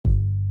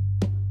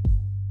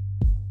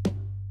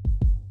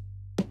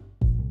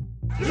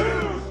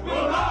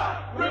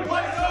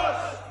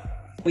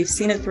We've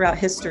seen it throughout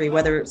history,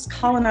 whether it's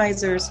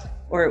colonizers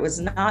or it was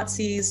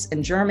Nazis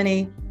in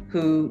Germany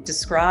who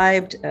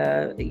described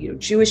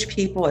Jewish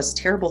people as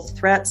terrible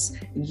threats,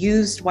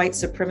 used white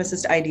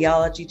supremacist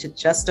ideology to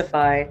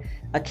justify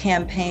a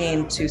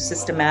campaign to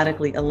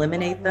systematically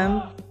eliminate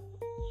them.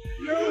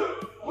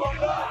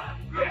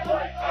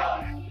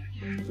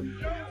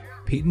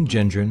 Peyton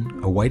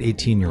Gendron, a white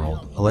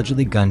 18-year-old,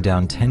 allegedly gunned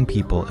down 10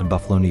 people in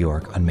Buffalo, New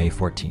York on May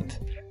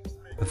 14th.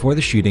 Before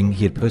the shooting,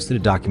 he had posted a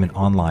document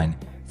online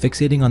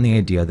fixating on the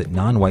idea that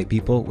non-white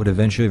people would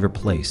eventually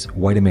replace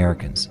white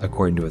Americans,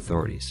 according to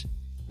authorities.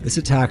 This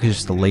attack is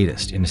just the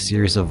latest in a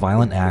series of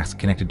violent acts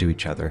connected to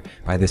each other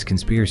by this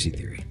conspiracy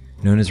theory,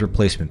 known as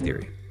replacement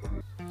theory.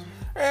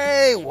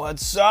 Hey,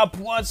 what's up?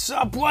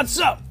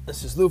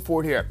 This is Lou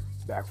Ford here,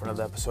 back for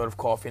another episode of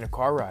Coffee and a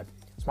Car Ride.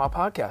 It's my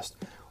podcast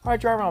where I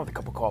drive around with a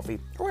cup of coffee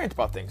and rant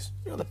about things,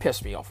 that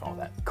piss me off and all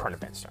that, current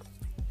events stuff.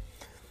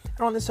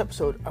 And on this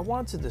episode, I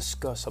wanted to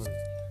discuss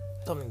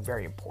something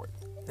very important.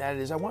 That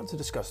is, I wanted to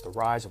discuss the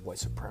rise of white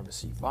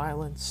supremacy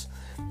violence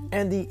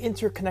and the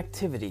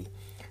interconnectivity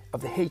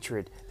of the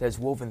hatred that is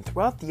woven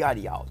throughout the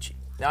ideology.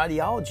 An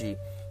ideology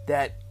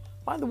that,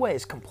 by the way,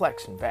 is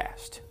complex and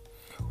vast,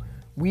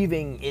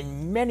 weaving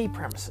in many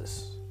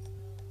premises.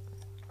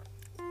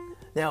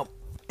 Now,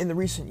 in the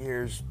recent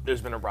years,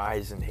 there's been a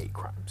rise in hate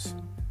crimes.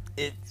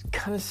 It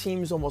kind of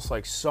seems almost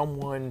like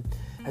someone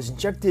has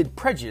injected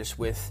prejudice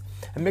with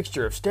a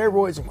mixture of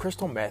steroids and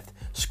crystal meth,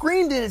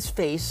 screamed in its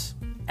face,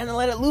 and then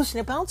let it loose in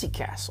a bouncy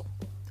castle.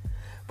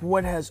 But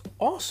what has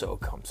also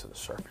come to the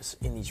surface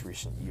in these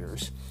recent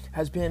years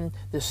has been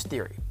this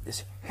theory,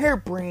 this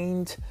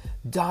harebrained,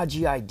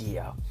 dodgy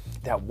idea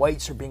that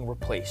whites are being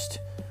replaced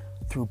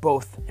through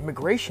both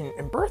immigration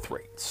and birth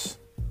rates.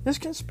 This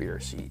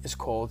conspiracy is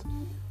called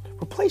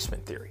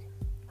replacement theory.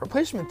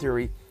 Replacement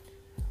theory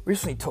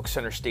recently took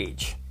center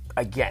stage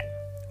again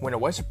when a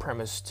white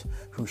supremacist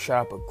who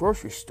shot up a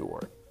grocery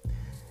store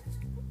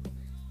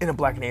in a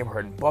black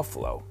neighborhood in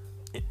Buffalo,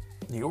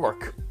 New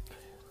York,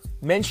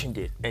 mentioned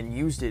it and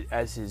used it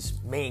as his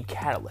main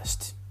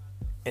catalyst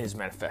in his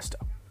manifesto.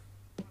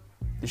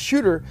 The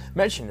shooter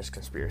mentioned this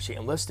conspiracy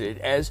and listed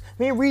it as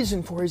the main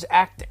reason for his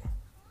acting.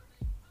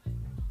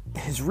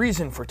 His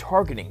reason for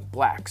targeting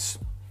blacks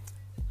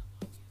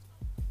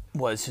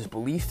was his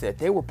belief that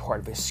they were part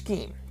of a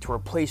scheme to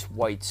replace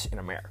whites in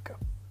America.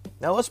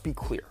 Now let's be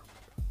clear.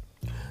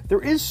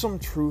 There is some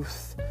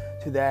truth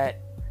to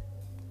that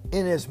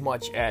in as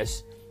much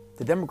as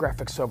the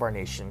demographics of our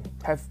nation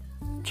have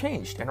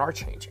changed and are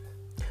changing.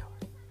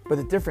 But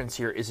the difference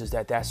here is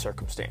that that's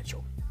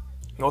circumstantial.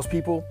 Most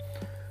people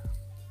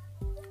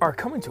are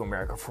coming to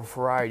America for a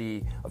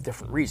variety of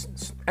different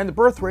reasons. And the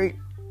birth rate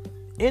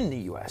in the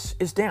U.S.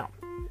 is down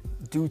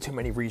due to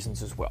many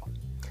reasons as well.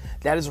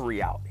 That is a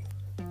reality.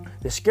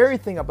 The scary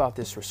thing about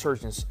this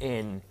resurgence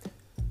in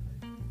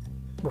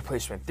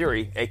replacement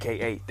theory,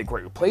 aka the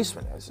Great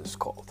Replacement as it's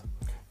called,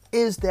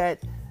 is that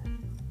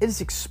it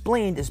is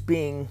explained as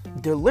being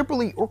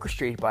deliberately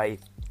orchestrated by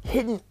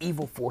hidden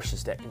evil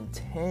forces that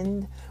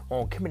intend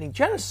on committing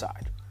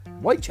genocide,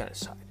 white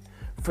genocide,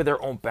 for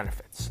their own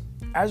benefits.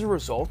 As a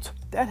result,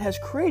 that has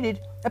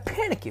created a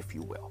panic, if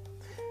you will.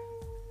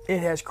 It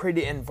has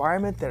created an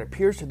environment that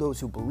appears to those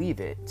who believe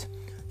it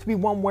to be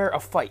one where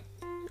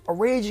a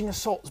raging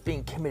assault is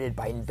being committed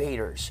by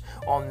invaders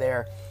on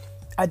their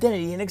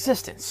identity and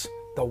existence,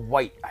 the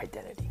white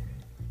identity.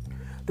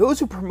 Those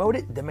who promote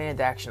it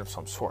demand action of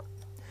some sort.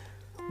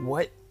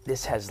 What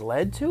this has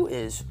led to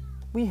is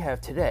we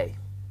have today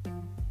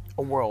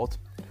a world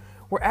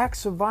where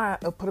acts of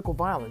political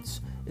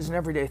violence is an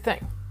everyday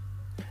thing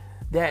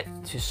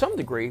that, to some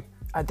degree,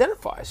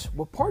 identifies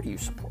what party you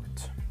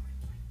support.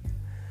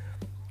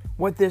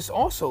 What this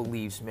also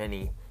leaves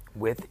many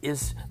with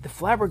is the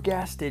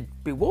flabbergasted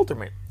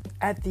bewilderment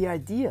at the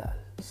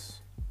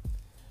ideas,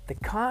 the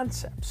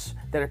concepts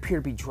that appear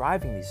to be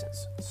driving these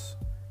incidents.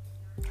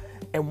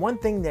 And one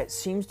thing that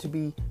seems to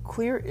be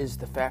clear is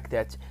the fact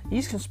that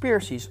these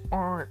conspiracies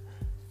aren't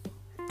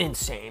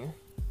insane.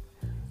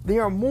 They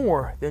are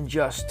more than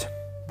just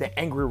the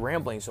angry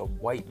ramblings of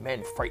white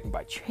men frightened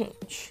by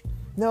change.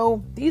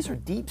 No, these are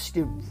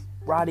deep-seated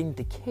rotting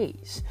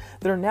decays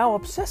that are now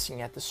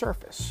obsessing at the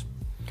surface.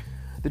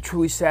 The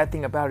truly sad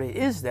thing about it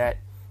is that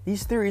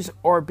these theories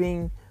are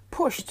being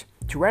pushed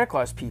to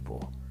radicalize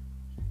people,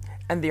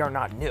 and they are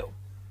not new.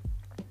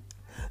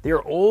 They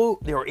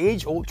are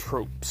age-old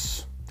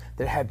tropes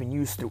that have been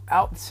used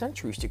throughout the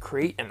centuries to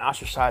create and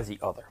ostracize the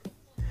other.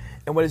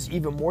 And what is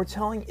even more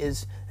telling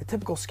is the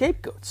typical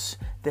scapegoats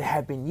that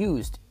have been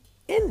used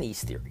in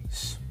these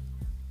theories.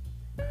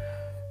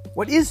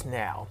 What is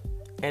now,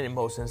 and in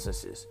most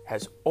instances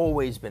has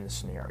always been the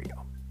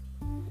scenario,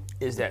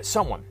 is that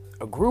someone,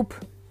 a group,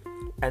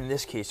 and in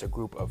this case a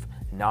group of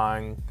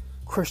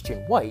non-Christian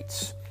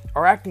whites,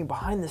 are acting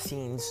behind the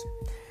scenes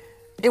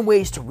in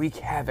ways to wreak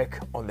havoc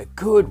on the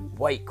good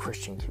white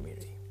Christian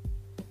community.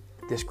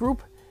 This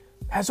group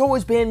has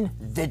always been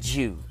the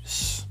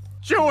Jews.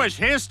 Jewish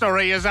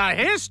history is a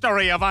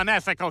history of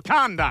unethical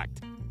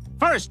conduct.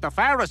 First, the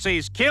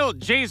Pharisees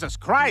killed Jesus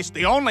Christ,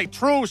 the only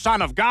true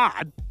Son of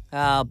God.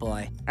 Oh,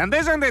 boy. And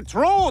isn't it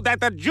true that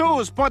the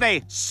Jews put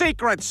a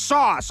secret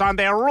sauce on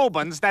their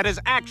Reubens that is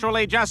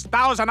actually just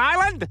Thousand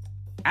Island?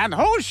 And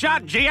who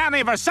shot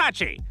Gianni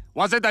Versace?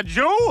 Was it a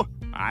Jew?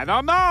 I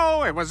don't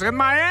know. It was in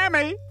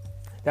Miami.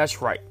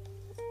 That's right.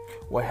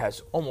 What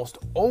has almost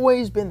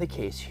always been the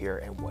case here,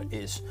 and what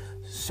is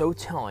so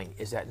telling,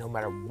 is that no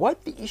matter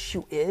what the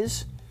issue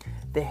is,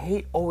 the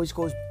hate always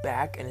goes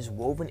back and is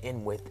woven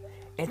in with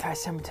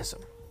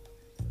anti-Semitism.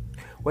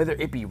 Whether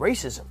it be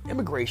racism,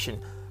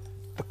 immigration,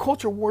 the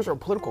culture wars, or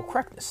political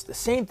correctness, the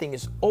same thing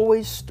is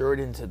always stirred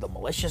into the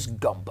malicious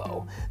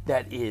gumbo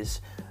that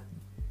is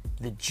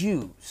the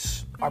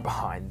Jews are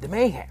behind the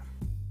mayhem.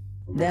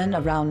 Then,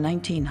 around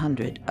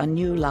 1900, a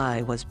new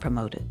lie was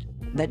promoted,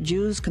 that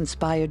Jews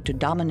conspired to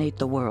dominate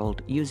the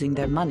world using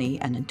their money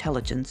and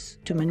intelligence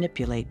to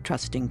manipulate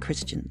trusting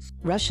Christians.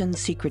 Russian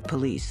secret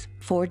police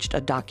forged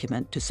a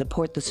document to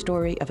support the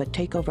story of a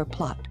takeover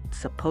plot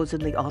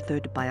supposedly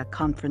authored by a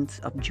conference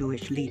of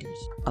Jewish leaders.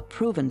 A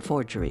proven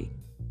forgery,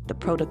 the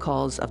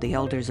Protocols of the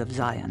Elders of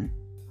Zion,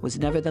 was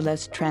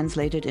nevertheless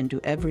translated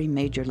into every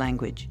major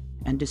language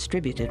and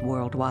distributed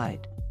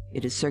worldwide.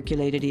 It is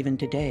circulated even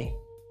today,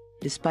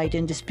 despite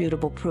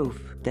indisputable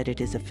proof that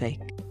it is a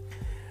fake.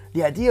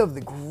 The idea of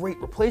the Great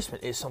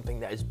Replacement is something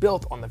that is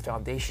built on the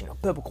foundation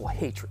of biblical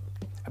hatred,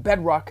 a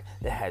bedrock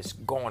that has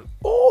gone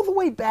all the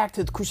way back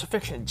to the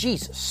crucifixion of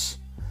Jesus,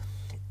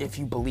 if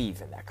you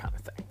believe in that kind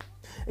of thing.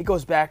 It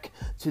goes back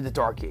to the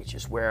Dark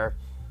Ages,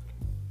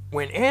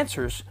 when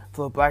answers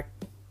for the Black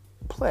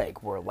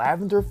Plague were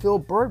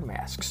lavender-filled bird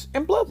masks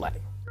and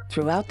bloodletting.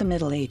 Throughout the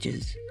Middle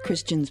Ages,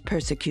 Christians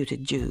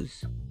persecuted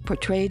Jews.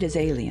 Portrayed as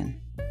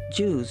alien,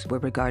 Jews were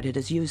regarded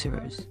as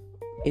usurers.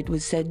 It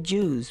was said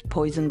Jews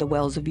poisoned the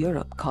wells of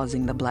Europe,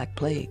 causing the Black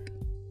Plague.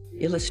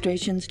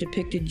 Illustrations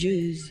depicted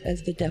Jews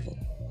as the devil,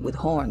 with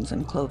horns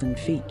and cloven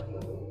feet,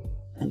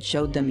 and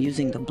showed them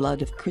using the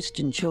blood of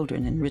Christian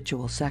children in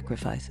ritual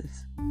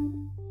sacrifices.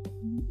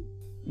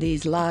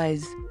 These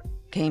lies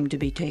came to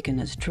be taken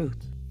as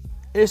truth.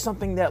 It is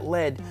something that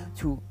led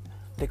to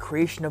the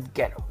creation of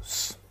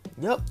ghettos.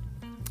 Yep.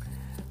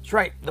 That's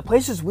right. The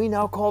places we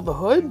now call the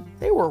hood,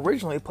 they were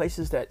originally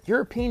places that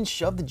Europeans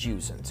shoved the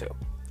Jews into.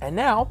 And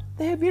now,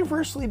 they have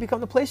universally become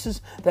the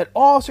places that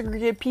all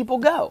segregated people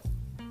go.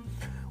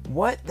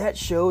 What that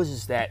shows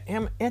is that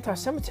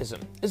anti-Semitism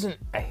isn't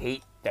a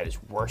hate that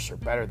is worse or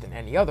better than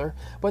any other,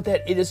 but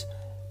that it is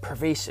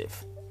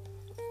pervasive.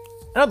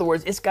 In other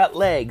words, it's got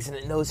legs and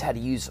it knows how to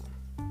use them.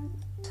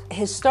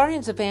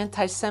 Historians of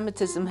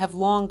anti-Semitism have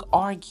long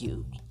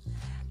argued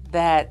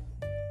that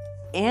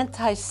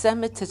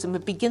anti-Semitism,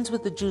 it begins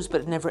with the Jews,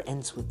 but it never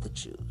ends with the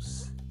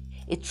Jews.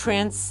 It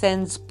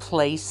transcends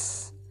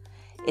place.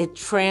 It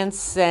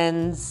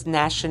transcends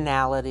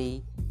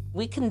nationality.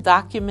 We can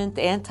document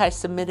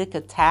anti-Semitic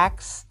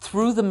attacks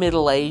through the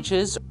Middle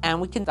Ages, and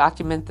we can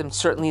document them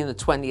certainly in the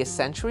 20th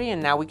century,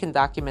 and now we can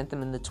document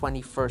them in the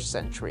 21st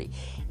century.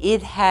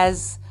 It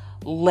has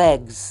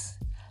legs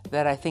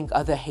that I think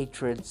other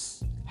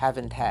hatreds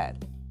haven't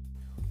had.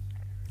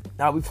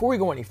 Now, before we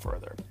go any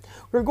further,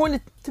 we're going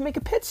to make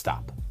a pit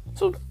stop.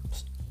 So,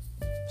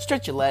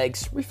 stretch your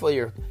legs, refill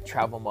your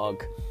travel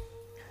mug.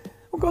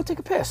 We'll go take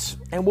a piss,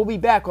 and we'll be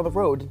back on the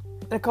road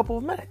in a couple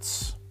of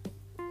minutes.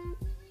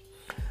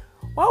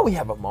 While we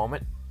have a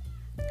moment,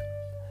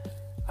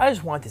 I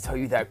just wanted to tell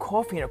you that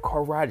Coffee in a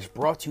Car Ride is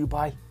brought to you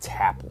by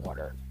Tap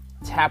Water.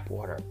 Tap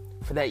Water.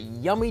 For that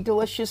yummy,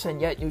 delicious, and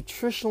yet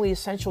nutritionally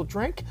essential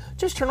drink,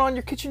 just turn on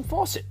your kitchen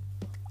faucet.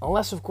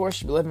 Unless, of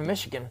course, you live in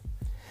Michigan.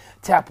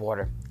 Tap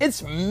Water.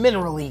 It's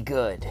minerally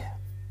good.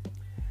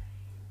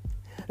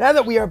 Now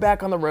that we are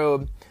back on the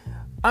road,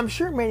 I'm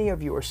sure many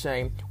of you are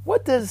saying,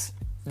 what does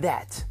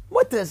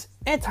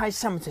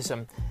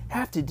anti-Semitism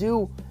have to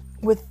do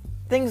with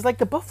things like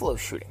the Buffalo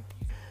shooting?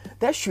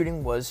 That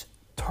shooting was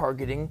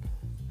targeting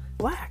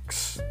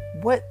blacks.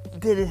 What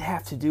did it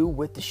have to do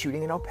with the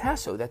shooting in El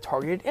Paso that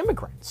targeted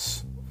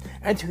immigrants?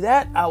 And to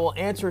that, I will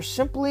answer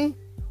simply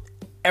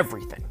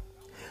everything.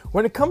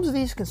 When it comes to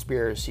these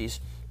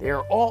conspiracies, they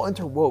are all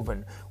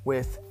interwoven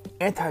with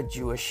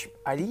anti-Jewish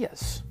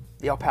ideas.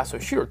 The El Paso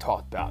shooter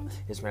talked about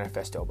his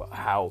manifesto about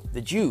how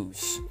the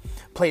Jews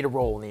played a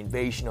role in the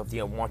invasion of the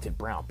unwanted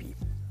brown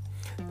people.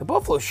 The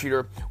Buffalo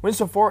shooter went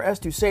so far as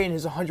to say in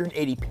his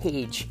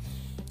 180-page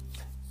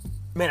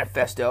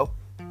manifesto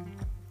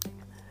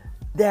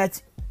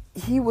that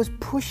he was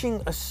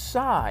pushing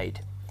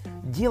aside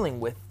dealing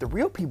with the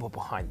real people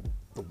behind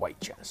the white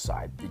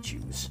genocide, the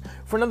Jews,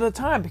 for another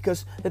time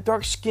because the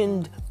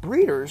dark-skinned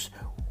breeders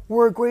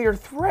were a greater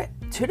threat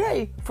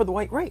today for the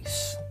white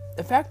race.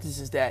 The fact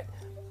is that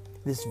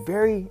this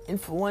very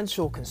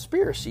influential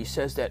conspiracy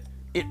says that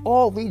it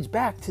all leads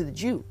back to the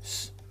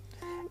Jews.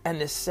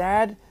 And the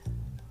sad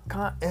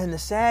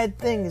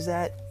thing is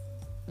that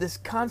this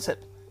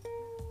concept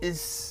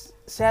is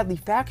sadly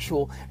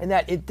factual, and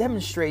that it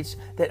demonstrates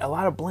that a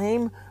lot of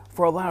blame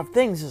for a lot of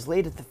things is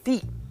laid at the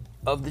feet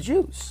of the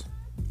Jews.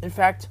 In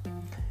fact,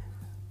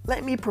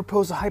 let me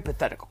propose a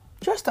hypothetical.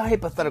 Just a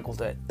hypothetical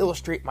to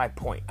illustrate my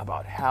point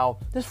about how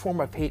this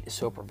form of hate is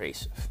so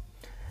pervasive.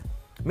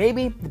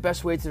 Maybe the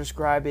best way to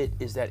describe it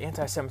is that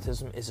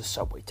anti-Semitism is a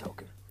subway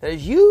token that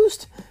is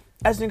used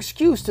as an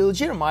excuse to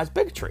legitimize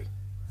bigotry.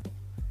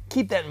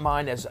 Keep that in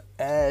mind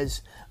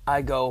as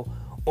I go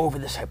over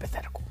this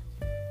hypothetical.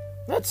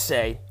 Let's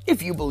say,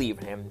 if you believe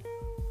in him,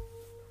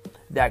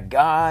 that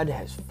God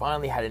has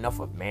finally had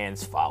enough of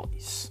man's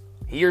follies.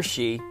 He or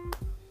she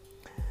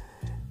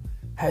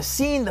has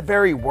seen the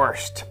very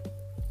worst,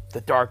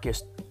 the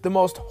darkest, the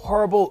most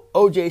horrible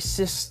O.J.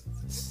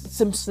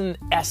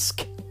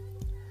 Simpson-esque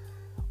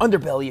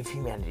underbelly of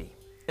humanity.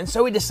 And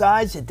so he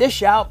decides to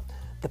dish out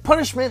the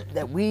punishment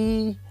that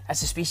we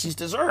as a species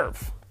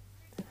deserve.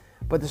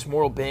 But this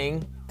moral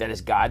being, that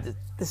is God,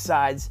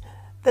 decides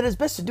that it's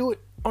best to do it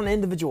on an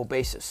individual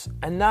basis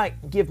and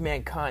not give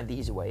mankind the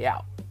easy way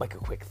out, like a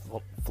quick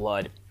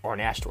flood or an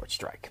asteroid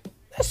strike.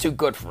 That's too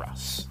good for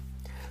us.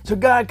 So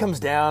God comes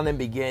down and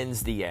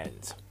begins the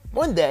end.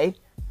 One day,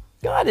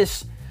 God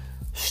is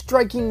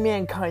striking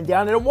mankind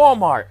down at a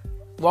Walmart,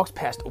 walks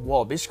past a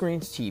wall of big screen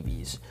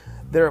TVs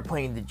that are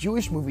playing the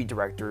Jewish movie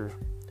director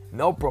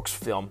Mel Brooks'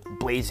 film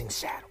Blazing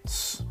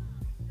Saddles.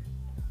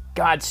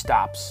 God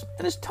stops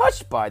and is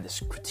touched by this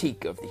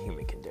critique of the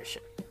human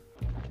condition.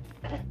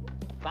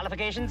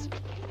 Qualifications?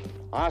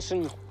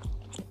 Arson,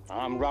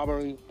 armed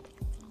robbery,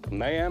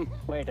 mayhem.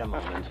 Wait a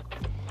moment.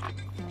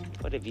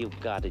 What have you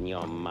got in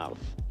your mouth?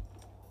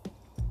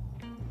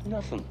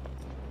 Nothing.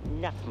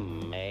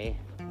 Nothing, eh?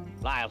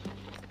 Lyle.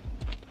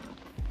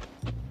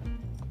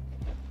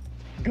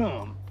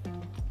 Gum.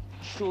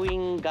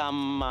 Chewing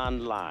gum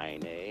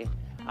online, eh?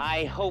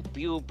 I hope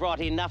you brought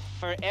enough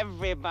for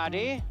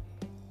everybody.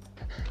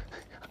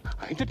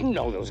 I didn't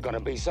know there was gonna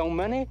be so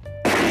many.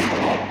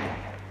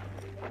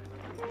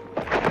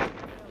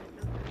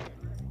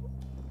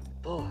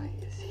 Boy,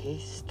 is he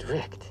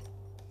strict.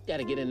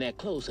 Gotta get in there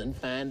close and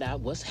find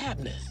out what's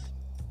happening.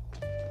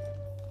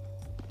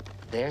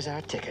 There's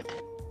our ticket.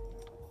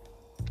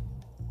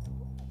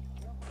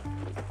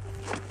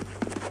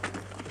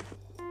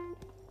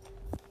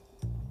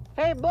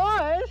 Hey,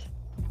 boys!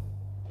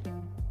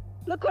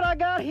 Look what I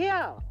got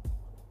here!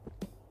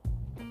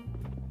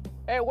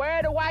 Hey, where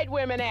are the white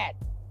women at?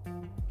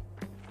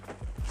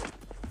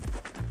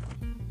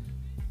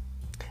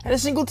 And a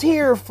single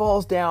tear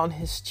falls down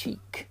his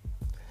cheek.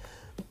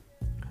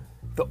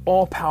 The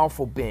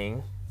all-powerful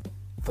being,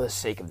 for the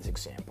sake of this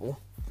example,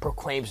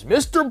 proclaims,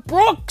 "Mr.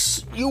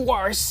 Brooks, you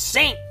are a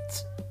saint.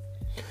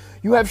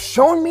 You have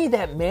shown me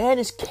that man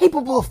is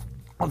capable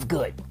of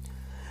good.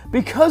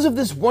 Because of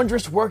this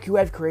wondrous work you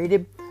have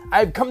created, I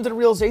have come to the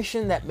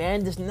realization that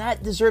man does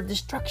not deserve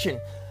destruction,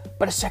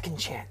 but a second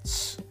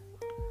chance.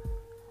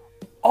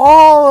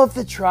 All of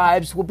the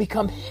tribes will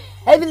become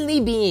heavenly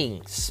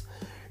beings.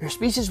 Your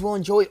species will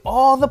enjoy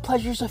all the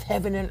pleasures of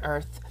heaven and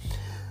earth.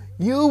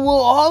 You will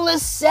all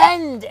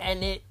ascend,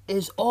 and it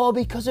is all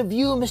because of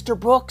you, Mr.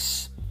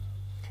 Brooks."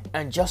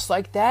 And just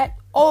like that,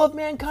 all of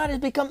mankind has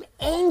become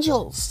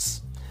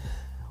angels.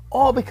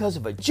 All because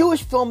of a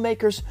Jewish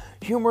filmmaker's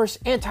humorous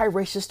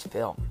anti-racist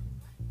film.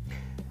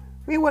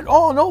 We would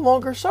all no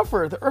longer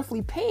suffer the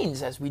earthly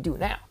pains as we do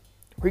now.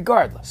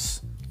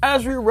 Regardless,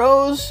 as we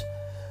rose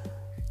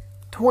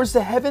towards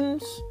the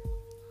heavens,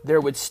 there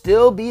would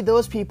still be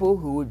those people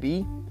who would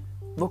be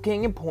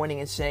looking and pointing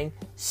and saying,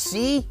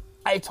 "See,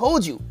 I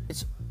told you,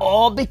 it's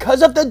all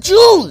because of the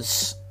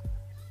Jews."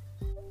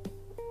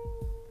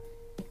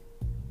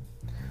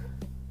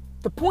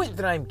 The point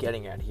that I'm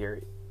getting at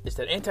here is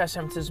that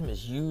anti-Semitism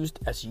is used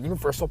as a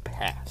universal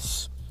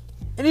pass.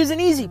 It is an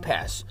easy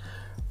pass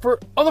for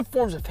other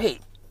forms of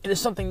hate. It is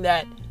something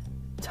that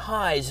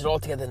ties it all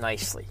together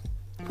nicely,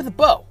 with a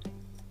bow.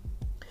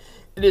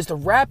 It is the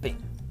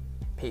wrapping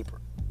paper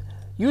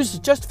used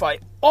to justify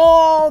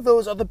all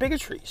those other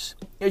bigotries.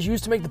 It is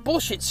used to make the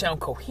bullshit sound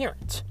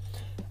coherent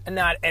and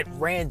not at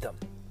random,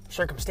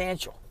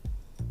 circumstantial.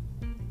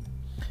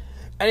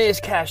 And it is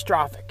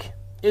catastrophic.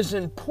 It is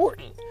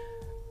important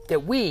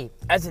that we,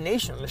 as a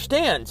nation,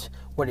 understand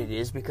what it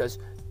is, because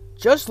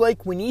just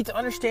like we need to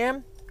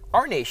understand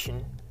our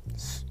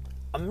nation's,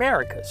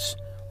 America's,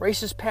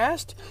 racist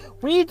past,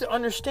 we need to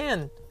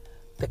understand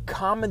the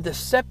common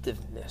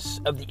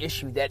deceptiveness of the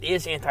issue that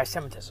is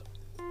anti-Semitism,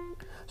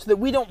 so that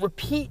we don't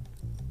repeat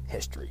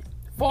history,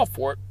 fall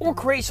for it, or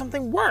create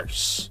something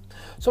worse.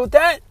 So with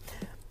that,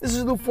 this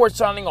is Lou Ford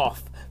signing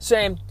off,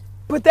 saying,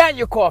 put that in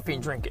your coffee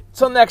and drink it.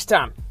 Till next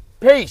time,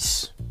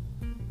 peace.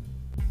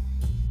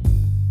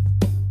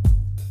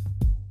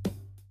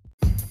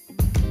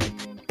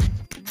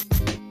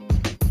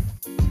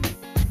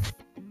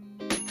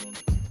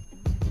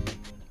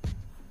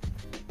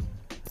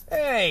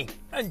 Hey,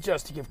 and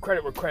just to give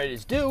credit where credit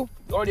is due,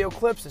 the audio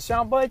clips, the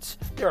sound bites,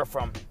 they are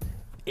from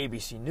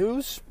ABC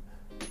News,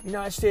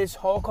 United States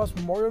Holocaust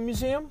Memorial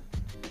Museum,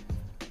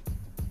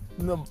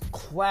 the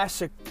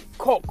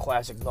cult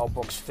classic Mel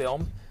Brooks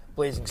film,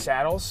 Blazing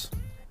Saddles,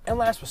 and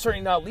last but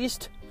certainly not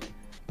least,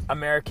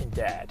 American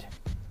Dad.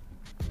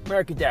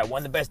 American Dad, one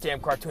of the best damn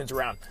cartoons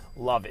around.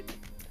 Love it.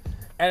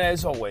 And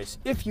as always,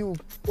 if you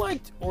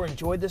liked or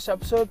enjoyed this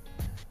episode,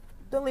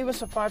 then leave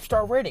us a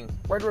 5-star rating,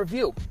 write a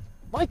review,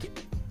 like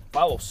it,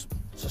 follow,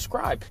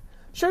 subscribe,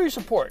 show your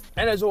support.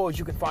 And as always,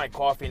 you can find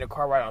Coffee in a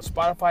Car Ride on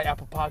Spotify,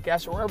 Apple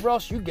Podcasts, or wherever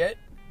else you get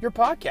your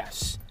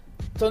podcasts.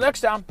 Till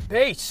next time,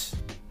 peace.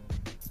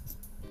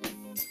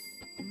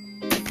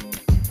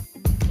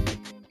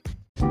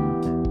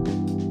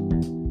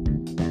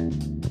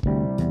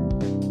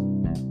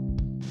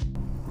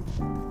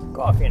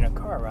 Coffee in a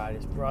Car Ride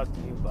is brought to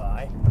you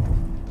by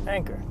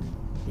Anchor,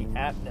 the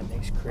app that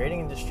makes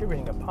creating and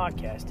distributing a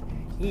podcast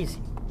easy.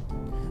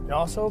 And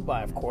also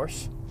by, of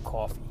course,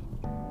 coffee.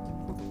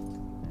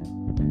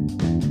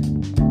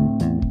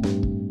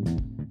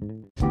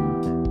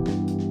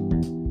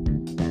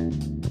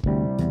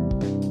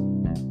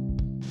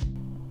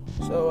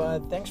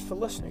 So thanks for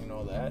listening and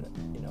all that.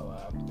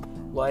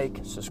 Like,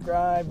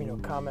 subscribe,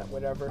 comment,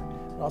 whatever.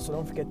 And also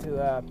don't forget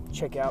to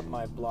check out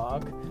my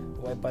blog,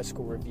 White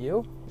Bicycle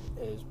Review.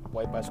 It is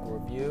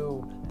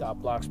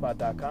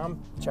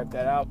whitebicyclereview.blogspot.com. Check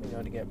that out, to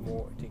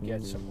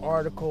get some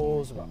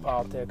articles about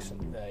politics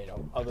and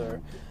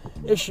other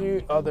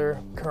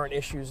current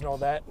issues and all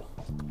that.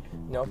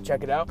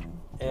 Check it out.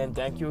 And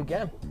thank you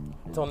again.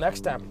 Until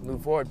next time,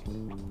 move forward.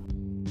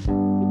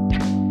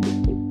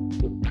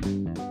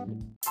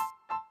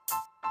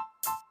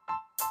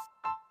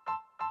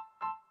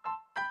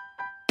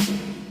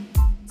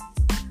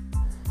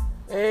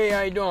 Hey,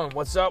 how you doing?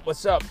 What's up?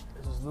 This is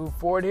Lou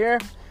Ford here,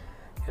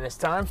 and it's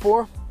time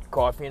for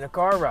Coffee in a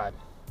Car Ride.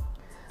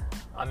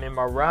 I'm in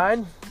my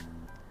ride,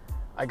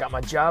 I got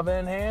my Java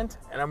in hand,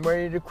 and I'm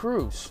ready to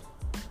cruise.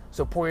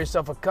 So pour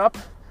yourself a cup,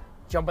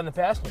 jump in the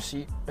passenger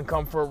seat, and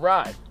come for a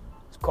ride.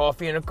 It's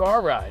Coffee in a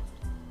Car Ride.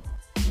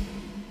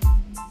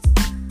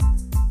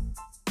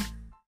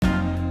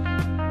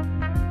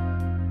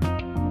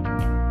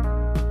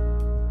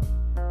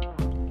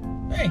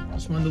 Hey,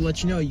 just wanted to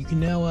let you know, you can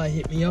now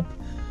hit me up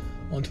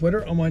on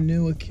Twitter on my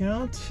new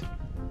account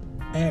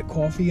at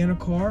Coffee in a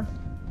Car,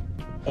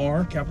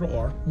 capital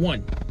R,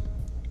 1. All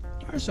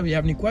right, so if you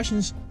have any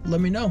questions,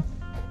 let me know.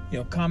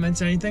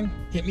 Comments, anything,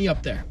 hit me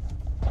up there.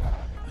 All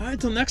right,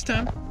 till next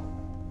time.